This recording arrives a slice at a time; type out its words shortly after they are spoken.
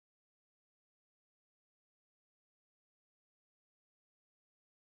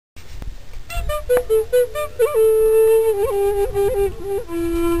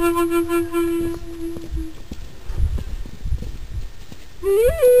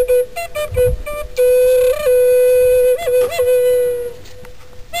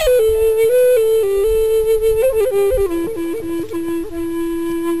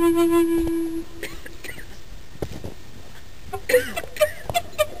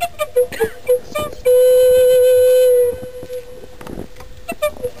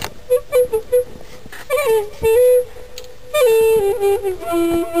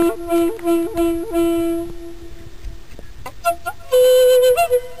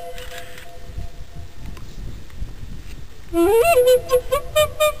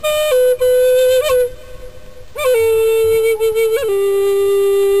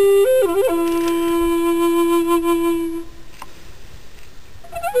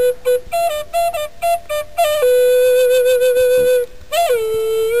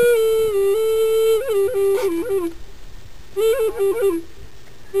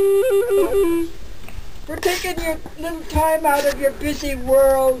For taking your little time out of your busy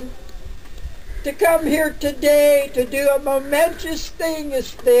world to come here today to do a momentous thing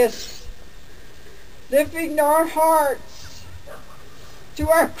as this, lifting our hearts to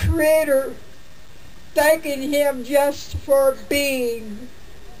our Creator, thanking Him just for being,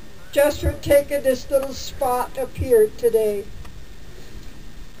 just for taking this little spot up here today.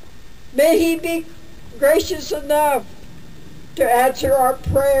 May He be gracious enough to answer our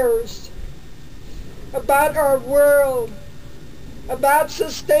prayers about our world, about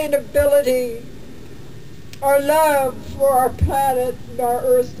sustainability, our love for our planet and our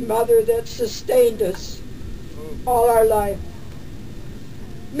Earth Mother that sustained us all our life.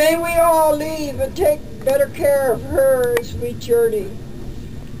 May we all leave and take better care of her as we journey.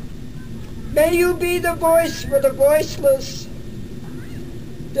 May you be the voice for the voiceless,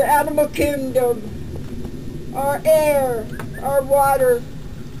 the animal kingdom, our air, our water,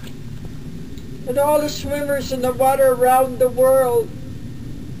 and all the swimmers in the water around the world.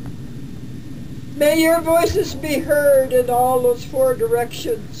 May your voices be heard in all those four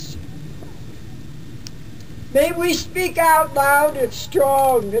directions. May we speak out loud and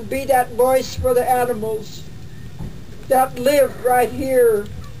strong and be that voice for the animals that live right here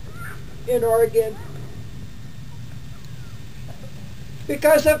in Oregon.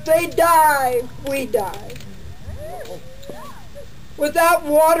 Because if they die, we die. Without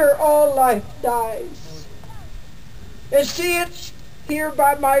water, all life dies. And see it here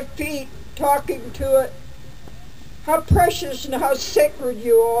by my feet, talking to it. How precious and how sacred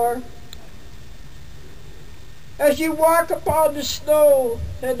you are. As you walk upon the snow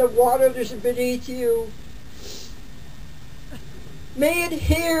and the water that's beneath you, may it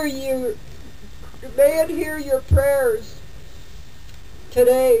hear you. May it hear your prayers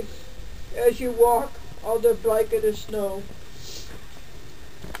today as you walk on the blanket of snow.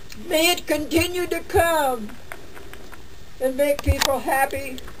 May it continue to come and make people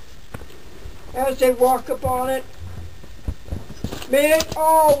happy as they walk upon it. May it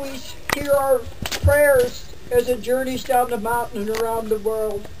always hear our prayers as it journeys down the mountain and around the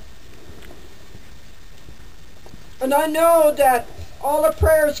world. And I know that all the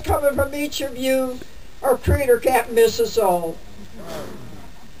prayers coming from each of you, our Creator can't miss us all.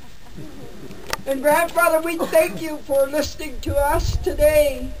 And Grandfather, we thank you for listening to us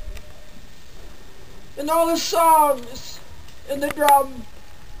today. And all the songs and the drum.